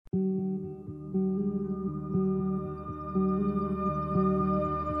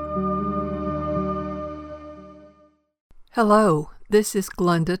Hello, this is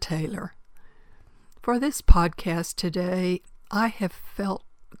Glenda Taylor. For this podcast today, I have felt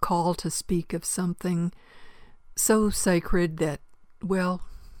called to speak of something so sacred that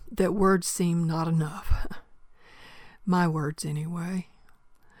words seem not enough. My words, anyway.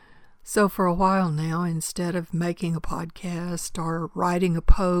 So for a while now, instead of making a podcast or writing a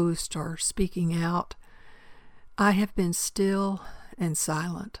post or speaking out, I have been still and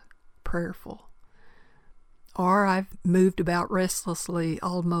silent, prayerful. Or I've moved about restlessly,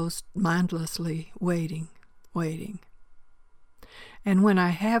 almost mindlessly, waiting. And when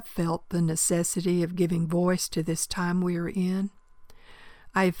I have felt the necessity of giving voice to this time we are in,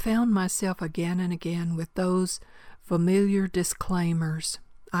 I have found myself again and again with those familiar disclaimers.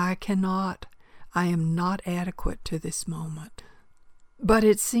 I am not adequate to this moment. But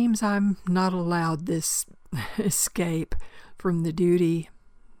it seems I'm not allowed this escape from the duty,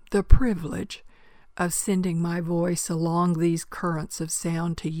 the privilege of sending my voice along these currents of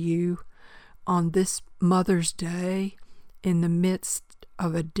sound to you on this Mother's Day in the midst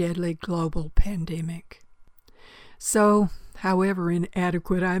of a deadly global pandemic. So, however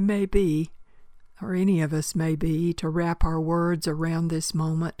inadequate I may be, or any of us may be, to wrap our words around this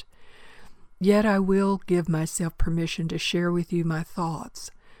moment, yet I will give myself permission to share with you my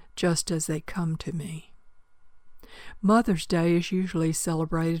thoughts just as they come to me. Mother's Day is usually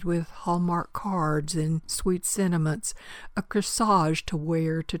celebrated with Hallmark cards and sweet sentiments, a corsage to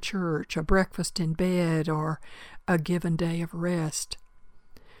wear to church, a breakfast in bed, or a given day of rest.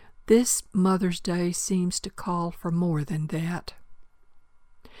 This Mother's Day seems to call for more than that.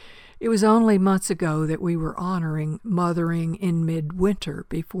 It was only months ago that we were honoring mothering in midwinter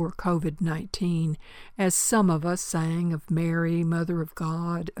before COVID-19, as some of us sang of Mary, Mother of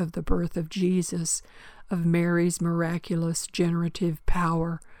God, of the birth of Jesus, of Mary's miraculous generative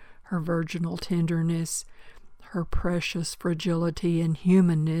power, her virginal tenderness, her precious fragility and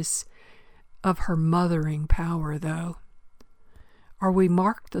humanness, of her mothering power, though. Or we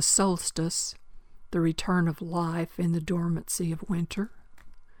marked the solstice, the return of life in the dormancy of winter.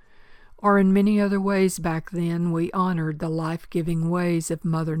 Or in many other ways back then, we honored the life-giving ways of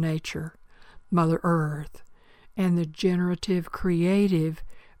Mother Nature, Mother Earth, and the generative, creative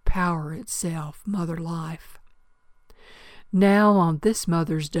power itself, Mother Life. Now, on this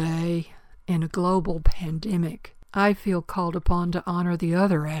Mother's Day, in a global pandemic, I feel called upon to honor the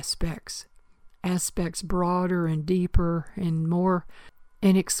other aspects broader and deeper and more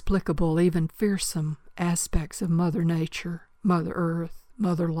inexplicable, even fearsome aspects of Mother Nature, Mother Earth,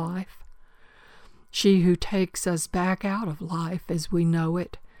 Mother Life. She who takes us back out of life as we know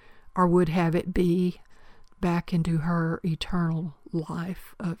it, or would have it be, back into her eternal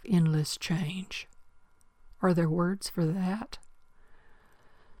life of endless change. Are there words for that?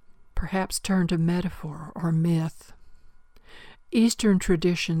 Perhaps turn to metaphor or myth. Eastern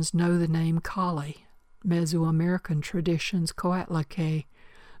traditions know the name Kali. Mesoamerican traditions Coatlicue.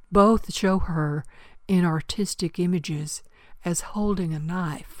 Both show her in artistic images as holding a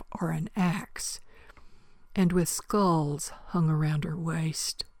knife or an axe, and with skulls hung around her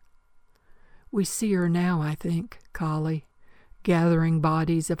waist. We see her now, I think, Kali, gathering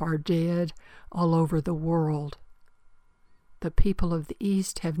bodies of our dead all over the world. The people of the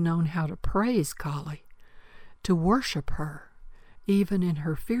East have known how to praise Kali, to worship her, even in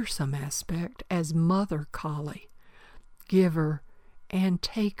her fearsome aspect as Mother Kali, giver and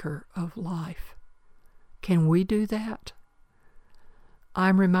taker of life. Can we do that?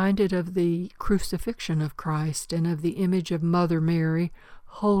 I'm reminded of the crucifixion of Christ and of the image of Mother Mary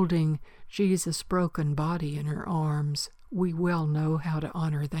holding Jesus' broken body in her arms. We well know how to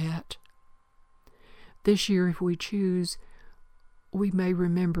honor that. This year, if we choose, we may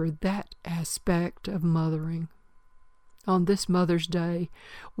remember that aspect of mothering. On this Mother's Day,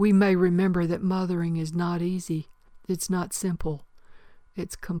 we may remember that mothering is not easy. It's not simple.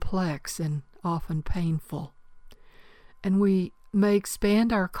 It's complex and often painful. And we may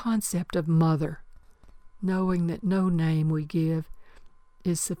expand our concept of mother, knowing that no name we give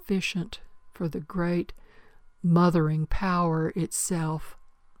is sufficient for the great mothering power itself,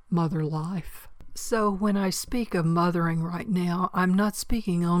 Mother Life. So when I speak of mothering right now, I'm not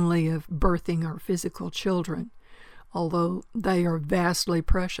speaking only of birthing our physical children, although they are vastly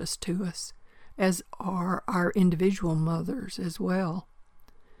precious to us, as are our individual mothers as well.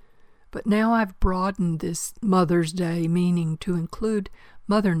 But now I've broadened this Mother's Day meaning to include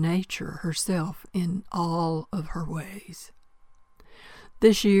Mother Nature herself in all of her ways.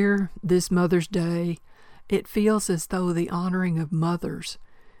 This year, this Mother's Day, it feels as though the honoring of mothers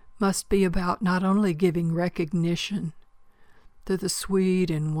must be about not only giving recognition, to the sweet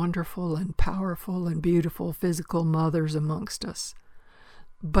and wonderful and powerful and beautiful physical mothers amongst us,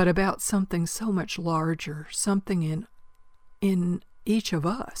 but about something so much larger, something in each of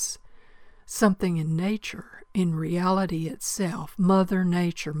us, something in nature, in reality itself, Mother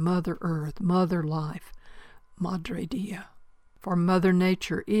Nature, Mother Earth, Mother Life, Madre Dia. For Mother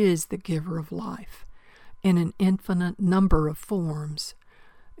Nature is the giver of life in an infinite number of forms,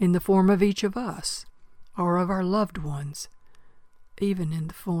 in the form of each of us or of our loved ones, even in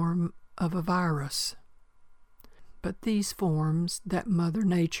the form of a virus. But these forms that Mother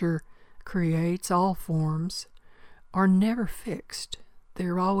Nature creates, all forms, are never fixed.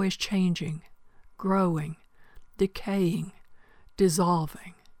 They're always changing, growing, decaying,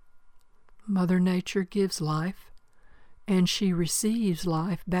 dissolving. Mother Nature gives life, and she receives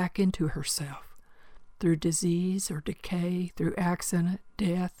life back into herself through disease or decay, through accident,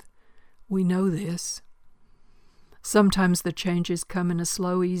 death. We know this. Sometimes the changes come in a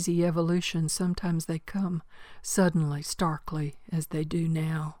slow, easy evolution. Sometimes they come suddenly, starkly, as they do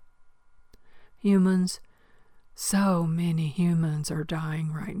now. Humans, so many humans are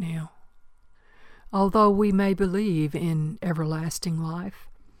dying right now. Although we may believe in everlasting life,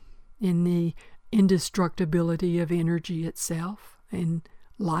 in the indestructibility of energy itself, in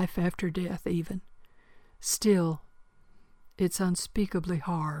life after death even, still, it's unspeakably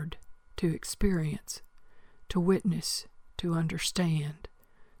hard to experience, to witness, to understand,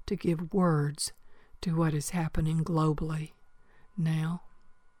 to give words to what is happening globally now.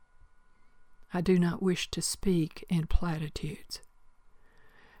 I do not wish to speak in platitudes,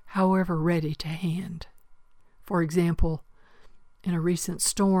 however ready to hand. For example, in a recent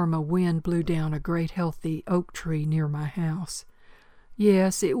storm, a wind blew down a great healthy oak tree near my house.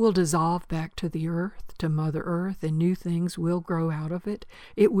 Yes, it will dissolve back to the earth, to Mother Earth, and new things will grow out of it.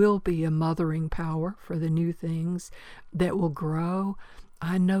 It will be a mothering power for the new things that will grow.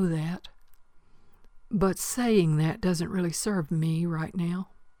 I know that. But saying that doesn't really serve me right now.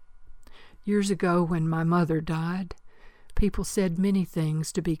 Years ago, when my mother died, people said many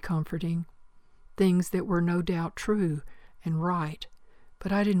things to be comforting, things that were no doubt true and right,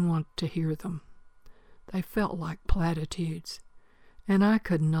 but I didn't want to hear them. They felt like platitudes, and I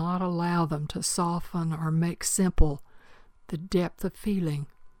could not allow them to soften or make simple the depth of feeling,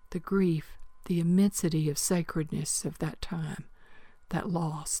 the grief, the immensity of sacredness of that time, that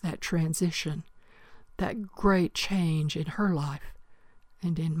loss, that transition, that great change in her life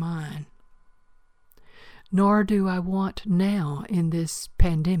and in mine. Nor do I want now in this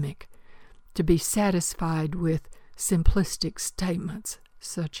pandemic to be satisfied with simplistic statements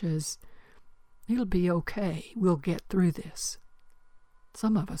such as, "It'll be okay, we'll get through this."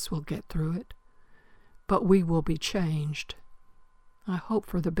 Some of us will get through it, but we will be changed. I hope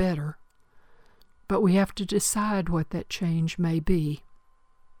for the better, but we have to decide what that change may be.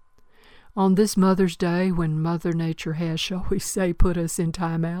 On this Mother's Day, when Mother Nature has, shall we say, put us in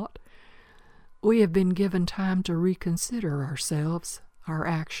time out, we have been given time to reconsider ourselves, our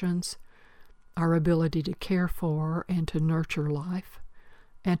actions, our ability to care for and to nurture life,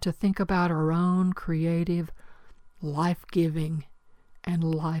 and to think about our own creative, life-giving, and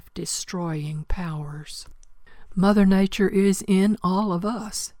life-destroying powers. Mother Nature is in all of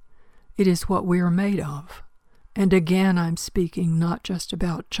us. It is what we are made of. And again, I'm speaking not just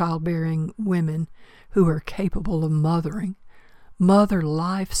about childbearing women who are capable of mothering. Mother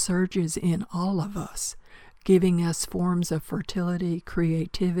life surges in all of us, giving us forms of fertility,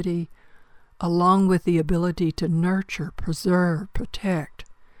 creativity, along with the ability to nurture, preserve, protect,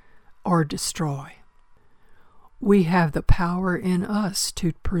 or destroy. We have the power in us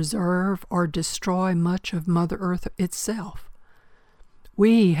to preserve or destroy much of Mother Earth itself.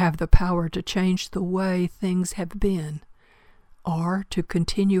 We have the power to change the way things have been, or to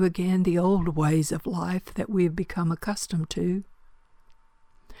continue again the old ways of life that we have become accustomed to.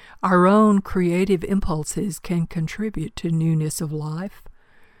 Our own creative impulses can contribute to newness of life,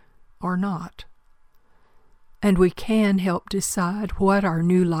 or not. And we can help decide what our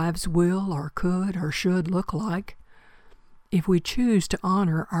new lives will or could or should look like if we choose to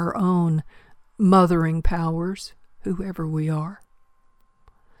honor our own mothering powers, whoever we are.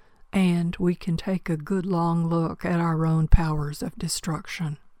 And we can take a good long look at our own powers of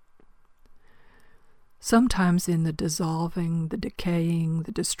destruction. Sometimes in the dissolving, the decaying,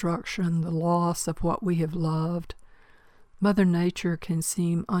 the destruction, the loss of what we have loved, Mother Nature can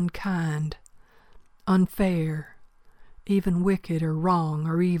seem unkind, unfair, even wicked or wrong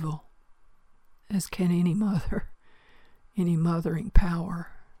or evil, as can any mother, any mothering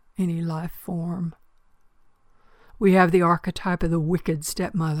power, any life form. We have the archetype of the wicked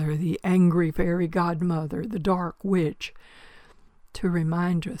stepmother, the angry fairy godmother, the dark witch, to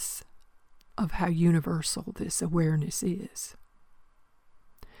remind us of how universal this awareness is.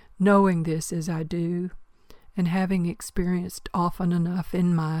 Knowing this as I do, and having experienced often enough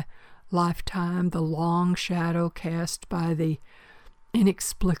in my lifetime the long shadow cast by the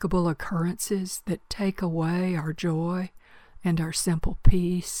inexplicable occurrences that take away our joy and our simple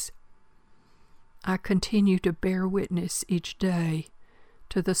peace, I continue to bear witness each day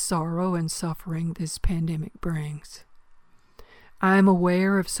to the sorrow and suffering this pandemic brings. I am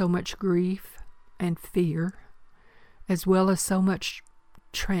aware of so much grief and fear, as well as so much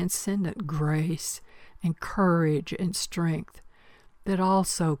transcendent grace and courage and strength that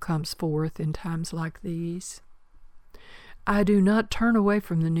also comes forth in times like these. I do not turn away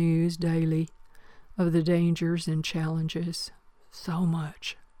from the news daily of the dangers and challenges so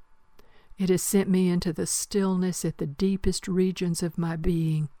much. It has sent me into the stillness at the deepest regions of my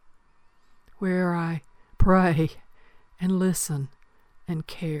being, where I pray and listen and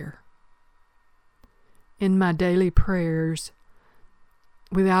care. In my daily prayers,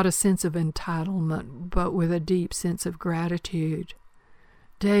 without a sense of entitlement, but with a deep sense of gratitude,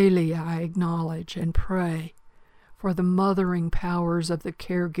 daily I acknowledge and pray for the mothering powers of the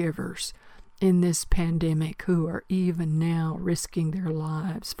caregivers in this pandemic who are even now risking their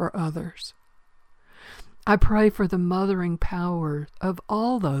lives for others. I pray for the mothering power of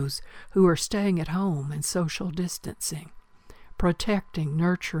all those who are staying at home and social distancing, protecting,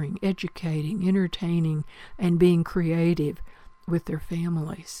 nurturing, educating, entertaining, and being creative with their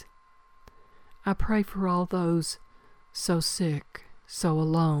families. I pray for all those so sick, so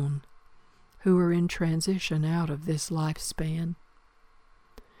alone, who are in transition out of this lifespan,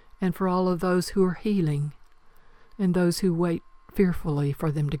 and for all of those who are healing, and those who wait fearfully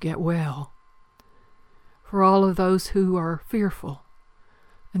for them to get well, for all of those who are fearful,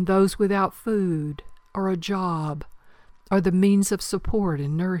 and those without food or a job or the means of support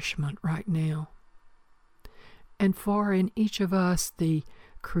and nourishment right now, and for in each of us the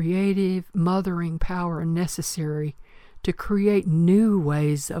creative, mothering power necessary to create new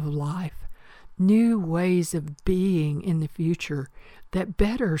ways of life, new ways of being in the future that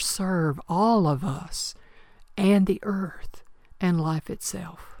better serve all of us and the earth and life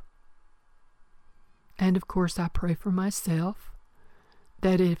itself. And of course, I pray for myself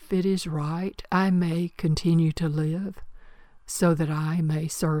that if it is right, I may continue to live so that I may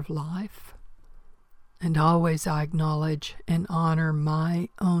serve life. And always I acknowledge and honor my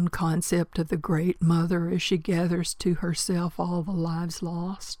own concept of the Great Mother as she gathers to herself all the lives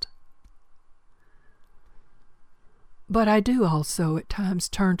lost. But I do also at times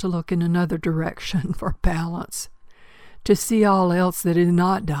turn to look in another direction for balance, to see all else that is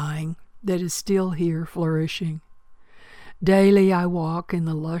not dying, that is still here flourishing. Daily I walk in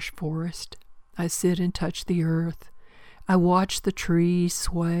the lush forest. I sit and touch the earth. I watch the trees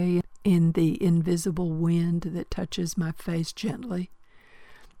sway in the invisible wind that touches my face gently.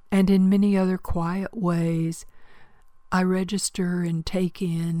 And in many other quiet ways, I register and take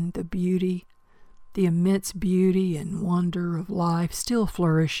in the beauty, the immense beauty and wonder of life still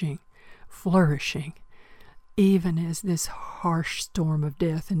flourishing, even as this harsh storm of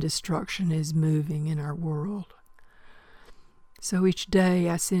death and destruction is moving in our world. So each day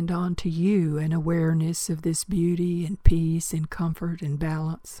I send on to you an awareness of this beauty and peace and comfort and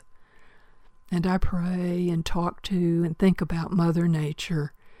balance. And I pray and talk to and think about Mother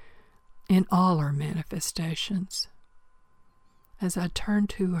Nature in all her manifestations. As I turn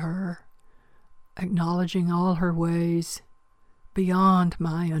to her, acknowledging all her ways beyond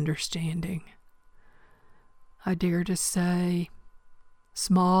my understanding, I dare to say,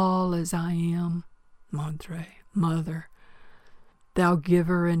 small as I am, Mother, thou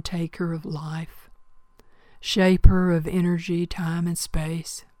giver and taker of life, shaper of energy, time, and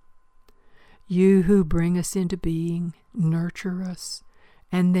space, you who bring us into being, nurture us,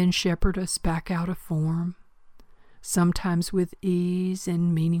 and then shepherd us back out of form, sometimes with ease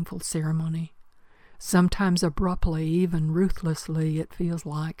and meaningful ceremony, sometimes abruptly, even ruthlessly, it feels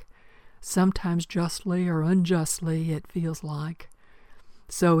like, sometimes justly or unjustly, it feels like.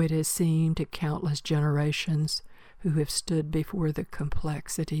 So it has seemed to countless generations who have stood before the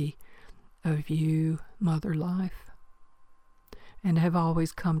complexity of you, Mother Life, and have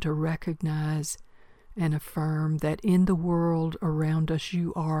always come to recognize and affirm that in the world around us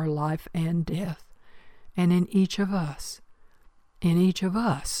you are life and death, and in each of us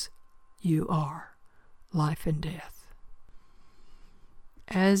you are life and death.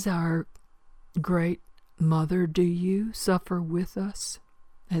 As our great Mother, do you suffer with us,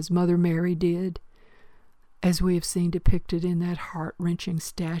 as Mother Mary did, as we have seen depicted in that heart-wrenching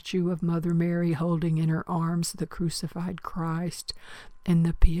statue of Mother Mary holding in her arms the crucified Christ in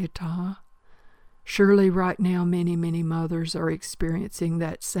the Pietà. Surely right now many, many mothers are experiencing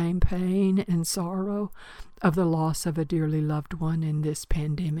that same pain and sorrow of the loss of a dearly loved one in this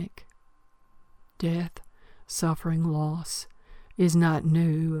pandemic. Death, suffering, loss is not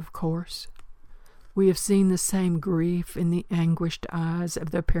new, of course. We have seen the same grief in the anguished eyes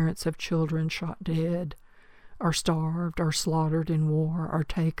of the parents of children shot dead, or starved, or slaughtered in war, or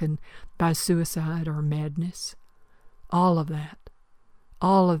taken by suicide or madness. All of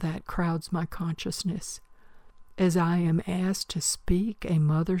that crowds my consciousness as I am asked to speak a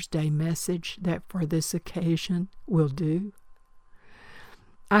Mother's Day message that for this occasion will do.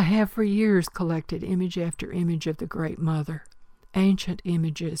 I have for years collected image after image of the Great Mother, ancient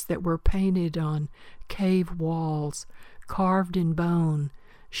images that were painted on cave walls, carved in bone,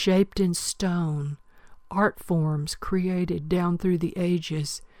 shaped in stone, art forms created down through the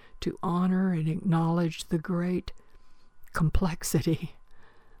ages to honor and acknowledge the great complexity,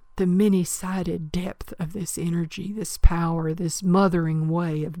 the many-sided depth of this energy, this power, this mothering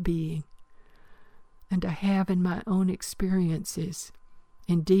way of being. And I have in my own experiences,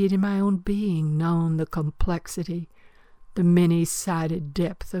 indeed in my own being, known the complexity, the many-sided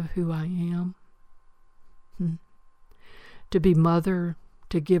depth of who I am. To be mother,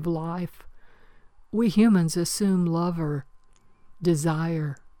 to give life, we humans assume lover,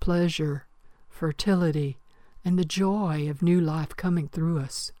 desire, pleasure, fertility, and the joy of new life coming through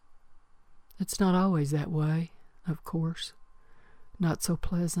us. It's not always that way, of course. Not so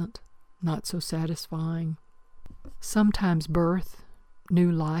pleasant, not so satisfying. Sometimes birth,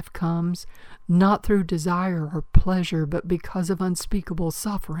 new life comes, not through desire or pleasure, but because of unspeakable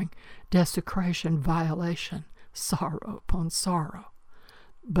suffering, desecration, violation, sorrow upon sorrow.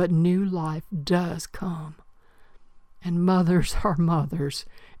 But new life does come, and mothers are mothers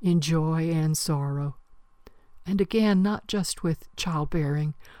in joy and sorrow. And again, not just with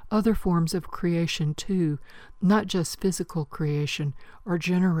childbearing, other forms of creation too, not just physical creation, are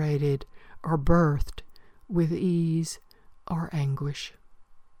generated or birthed with ease or anguish.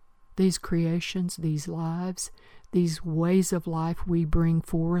 These creations, these lives, these ways of life we bring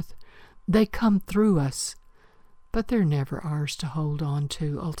forth, they come through us, but they're never ours to hold on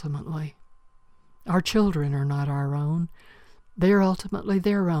to ultimately. Our children are not our own. They are ultimately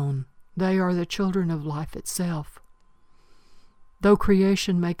their own. They are the children of life itself. Though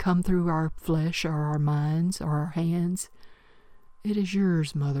creation may come through our flesh or our minds or our hands, it is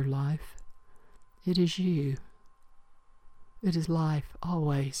yours, Mother Life. It is you. It is life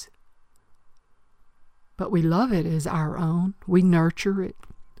always. But we love it as our own. We nurture it.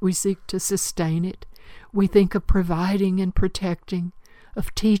 We seek to sustain it. We think of providing and protecting,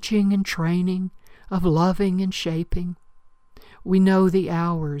 of teaching and training, of loving and shaping. We know the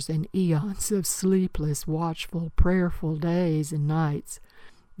hours and eons of sleepless, watchful, prayerful days and nights,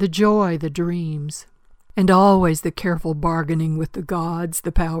 the joy, the dreams, and always the careful bargaining with the gods,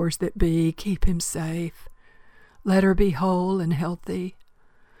 the powers that be. Keep him safe. Let her be whole and healthy.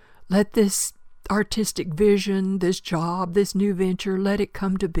 Let this artistic vision, this job, this new venture, let it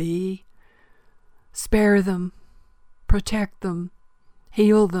come to be. Spare them, protect them,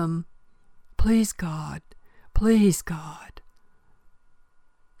 heal them. Please, God, please, God.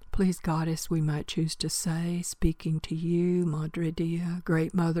 Please, Goddess, we might choose to say, speaking to you, Madre Dia,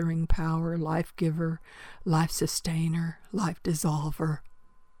 great mothering power, life giver, life sustainer, life dissolver.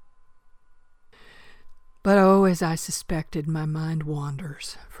 But oh, as I suspected, my mind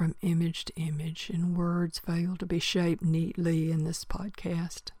wanders from image to image, and words fail to be shaped neatly in this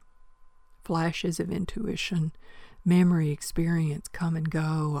podcast. Flashes of intuition, memory, experience come and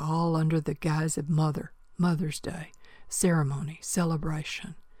go, all under the guise of Mother's Day, ceremony,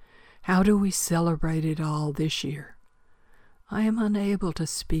 celebration. How do we celebrate it all this year? I am unable to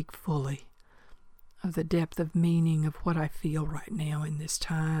speak fully of the depth of meaning of what I feel right now in this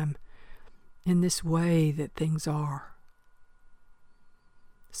time, in this way that things are.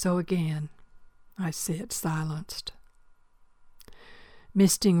 So again, I sit silenced.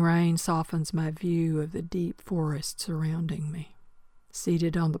 Misting rain softens my view of the deep forest surrounding me.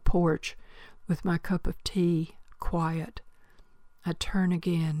 Seated on the porch with my cup of tea, quiet, I turn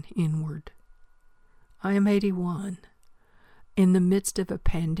again inward. I am 81, in the midst of a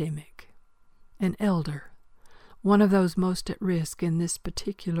pandemic, an elder, one of those most at risk in this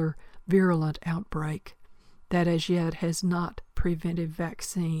particular virulent outbreak that as yet has not preventive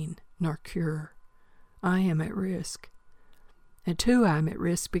vaccine nor cure. I am at risk. And too, I'm at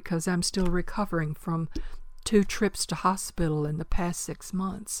risk because I'm still recovering from 2 trips to hospital in the past 6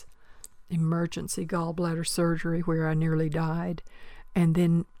 months, emergency gallbladder surgery where I nearly died, and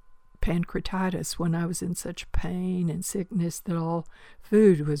then pancreatitis when I was in such pain and sickness that all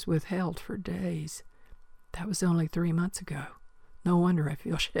food was withheld for days. That was only 3 months ago. No wonder I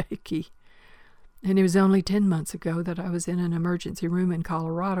feel shaky. And it was only 10 months ago that I was in an emergency room in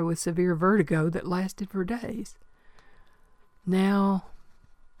Colorado with severe vertigo that lasted for days. Now,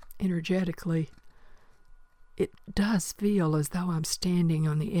 energetically, it does feel as though I'm standing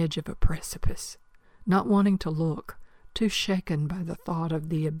on the edge of a precipice, not wanting to look, too shaken by the thought of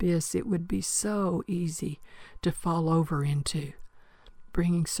the abyss it would be so easy to fall over into,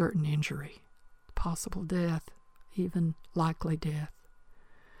 bringing certain injury, possible death, even likely death.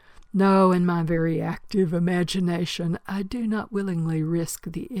 No, in my very active imagination, I do not willingly risk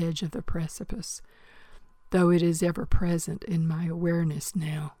the edge of the precipice, though it is ever present in my awareness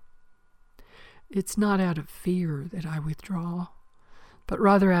now. It's not out of fear that I withdraw, but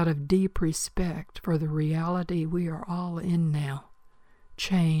rather out of deep respect for the reality we are all in now.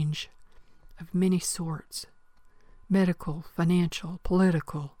 Change of many sorts: medical, financial,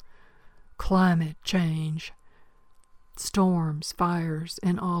 political, climate change, storms, fires,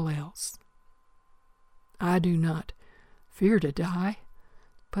 and all else. I do not fear to die,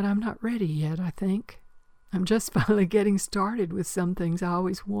 but I'm not ready yet, I think. I'm just finally getting started with some things I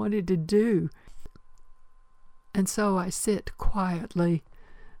always wanted to do. And so I sit quietly,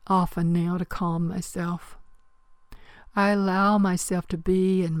 often now, to calm myself. I allow myself to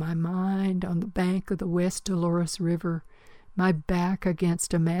be in my mind on the bank of the West Dolores River, my back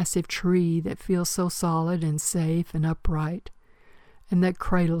against a massive tree that feels so solid and safe and upright, and that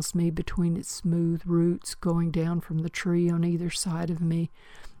cradles me between its smooth roots going down from the tree on either side of me,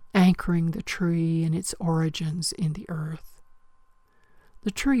 anchoring the tree and its origins in the earth.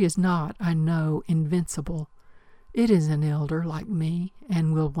 The tree is not, I know, invincible. It is an elder like me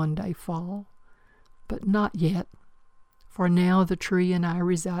and will one day fall, but not yet, for now the tree and I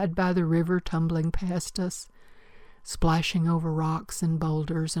reside by the river tumbling past us, splashing over rocks and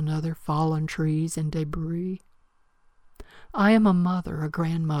boulders and other fallen trees and debris. I am a mother, a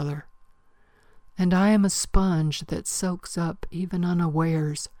grandmother, and I am a sponge that soaks up, even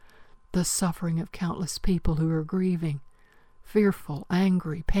unawares, the suffering of countless people who are grieving, fearful,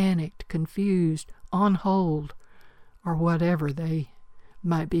 angry, panicked, confused, on hold, or whatever they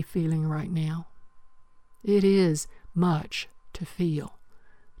might be feeling right now. It is much to feel,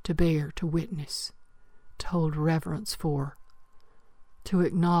 to bear, to witness, to hold reverence for, to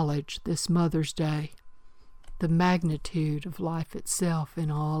acknowledge this Mother's Day, the magnitude of life itself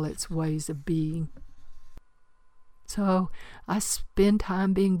in all its ways of being. So I spend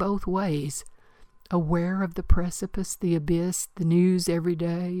time being both ways, aware of the precipice, the abyss, the news every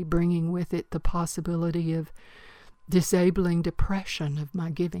day, bringing with it the possibility of disabling depression of my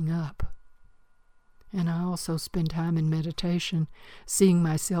giving up. And I also spend time in meditation, seeing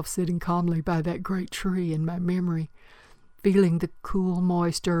myself sitting calmly by that great tree in my memory, feeling the cool,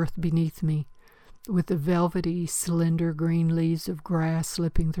 moist earth beneath me, with the velvety, slender green leaves of grass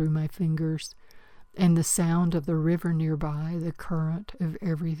slipping through my fingers, and the sound of the river nearby, the current of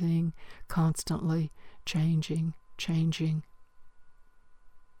everything constantly changing.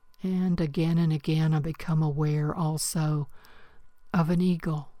 And again I become aware also of an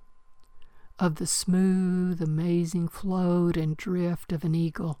eagle, of the smooth, amazing float and drift of an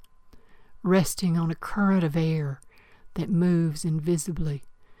eagle, resting on a current of air that moves invisibly,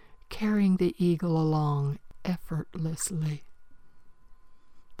 carrying the eagle along effortlessly.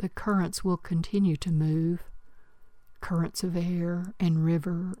 The currents will continue to move, currents of air and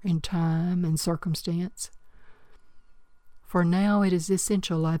river and time and circumstance. For now it is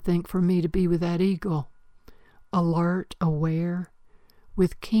essential, I think, for me to be with that eagle, alert, aware,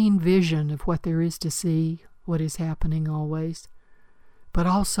 with keen vision of what there is to see, what is happening always, but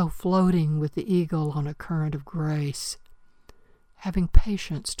also floating with the eagle on a current of grace, having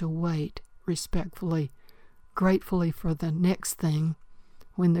patience to wait respectfully, gratefully for the next thing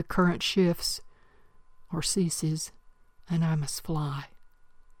when the current shifts or ceases and I must fly.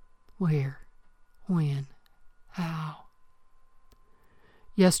 Where? When? How?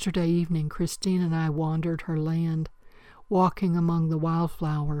 Yesterday evening, Christine and I wandered her land, walking among the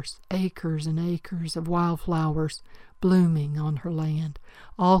wildflowers, acres and acres of wildflowers blooming on her land,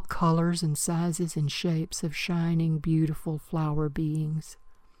 all colors and sizes and shapes of shining, beautiful flower beings.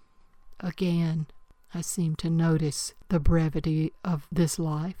 Again, I seem to notice the brevity of this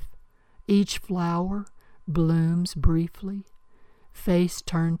life. Each flower blooms briefly, face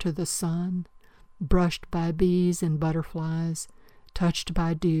turned to the sun, brushed by bees and butterflies, touched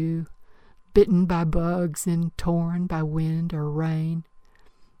by dew, bitten by bugs and torn by wind or rain,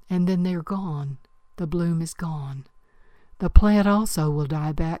 and then they're gone. The bloom is gone. The plant also will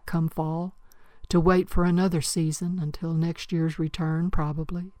die back come fall, to wait for another season until next year's return,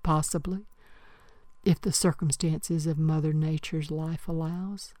 probably, possibly, if the circumstances of Mother Nature's life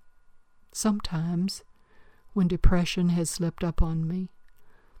allows. Sometimes, when depression has slipped up on me,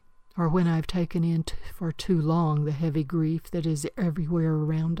 or when I've taken in for too long the heavy grief that is everywhere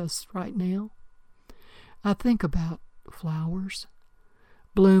around us right now, I think about flowers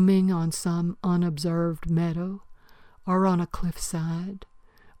blooming on some unobserved meadow, or on a cliffside,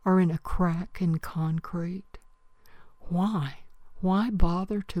 or in a crack in concrete. Why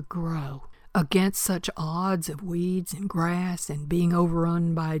bother to grow against such odds of weeds and grass and being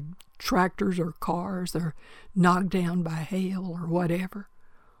overrun by tractors or cars or knocked down by hail or whatever?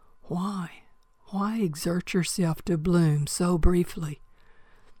 Why exert yourself to bloom so briefly,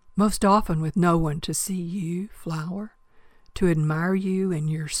 most often with no one to see you flower, to admire you in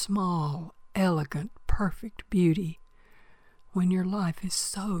your small, elegant, perfect beauty, when your life is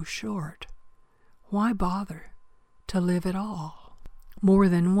so short? Why bother to live at all? More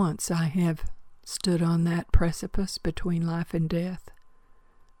than once I have stood on that precipice between life and death,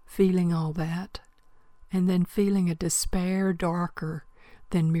 feeling all that, and then feeling a despair darker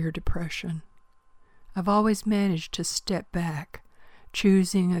than mere depression. I've always managed to step back,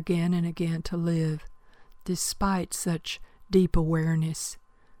 choosing again and again to live, despite such deep awareness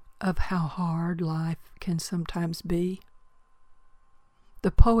of how hard life can sometimes be.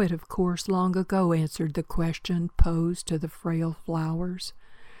 The poet, of course, long ago answered the question posed to the frail flowers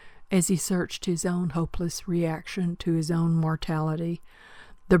as he searched his own hopeless reaction to his own mortality,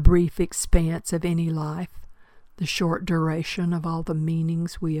 the brief expanse of any life, the short duration of all the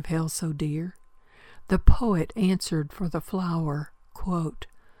meanings we have held so dear. The poet answered for the flower, quote,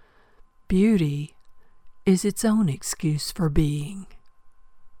 "Beauty is its own excuse for being."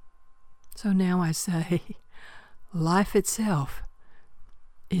 So now I say, life itself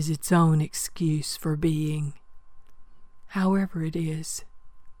is its own excuse for being, however it is,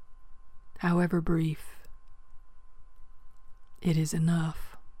 however brief. It is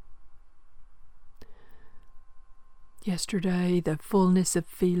enough. Yesterday, the fullness of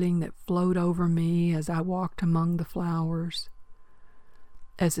feeling that flowed over me as I walked among the flowers,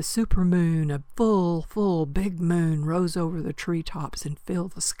 as a supermoon, a full big moon, rose over the treetops and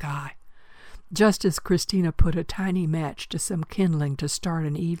filled the sky, just as Christina put a tiny match to some kindling to start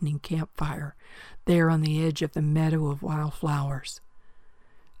an evening campfire there on the edge of the meadow of wildflowers.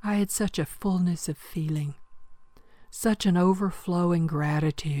 I had such a fullness of feeling, such an overflowing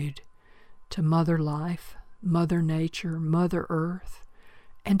gratitude to Mother Life, Mother Nature, Mother Earth,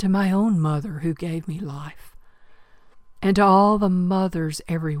 and to my own mother who gave me life, and to all the mothers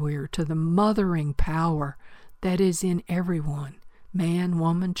everywhere, to the mothering power that is in everyone, man,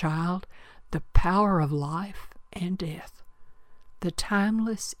 woman, child, the power of life and death, the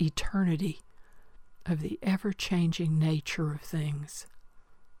timeless eternity of the ever-changing nature of things.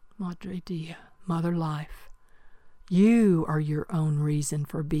 Madre Dia, Mother Life, you are your own reason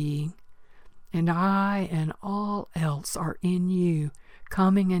for being, and I and all else are in you,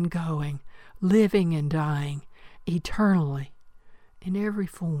 coming and going, living and dying, eternally, in every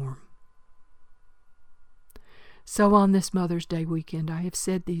form. So on this Mother's Day weekend, I have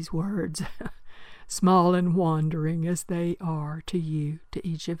said these words, small and wandering as they are to you, to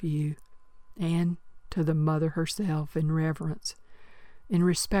each of you, and to the Mother herself in reverence, in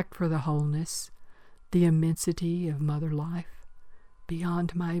respect for the wholeness, the immensity of Mother Life,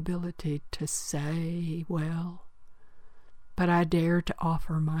 beyond my ability to say well, but I dare to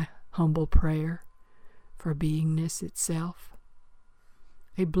offer my humble prayer for beingness itself.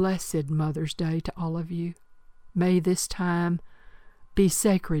 A blessed Mother's Day to all of you. May this time be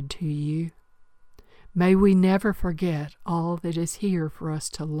sacred to you. May we never forget all that is here for us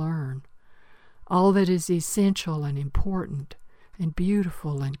to learn, all that is essential and important and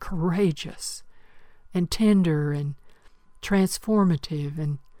beautiful and courageous and tender and transformative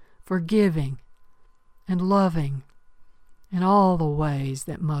and forgiving and loving, in all the ways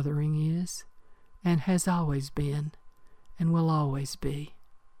that mothering is and has always been and will always be.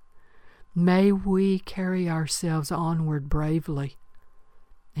 May we carry ourselves onward bravely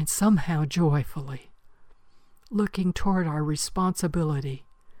and somehow joyfully, looking toward our responsibility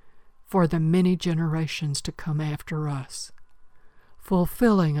for the many generations to come after us,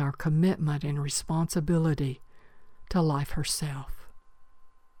 fulfilling our commitment and responsibility to life herself.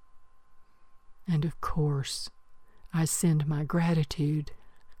 And of course, I send my gratitude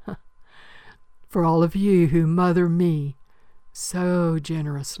for all of you who mother me so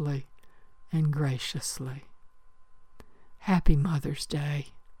generously and graciously. Happy Mother's Day.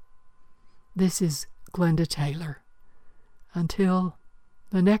 This is Glenda Taylor. Until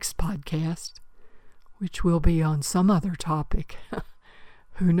the next podcast, which will be on some other topic,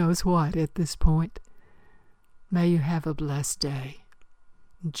 who knows what at this point, may you have a blessed day.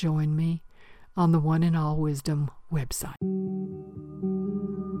 Join me on the One and All Wisdom website.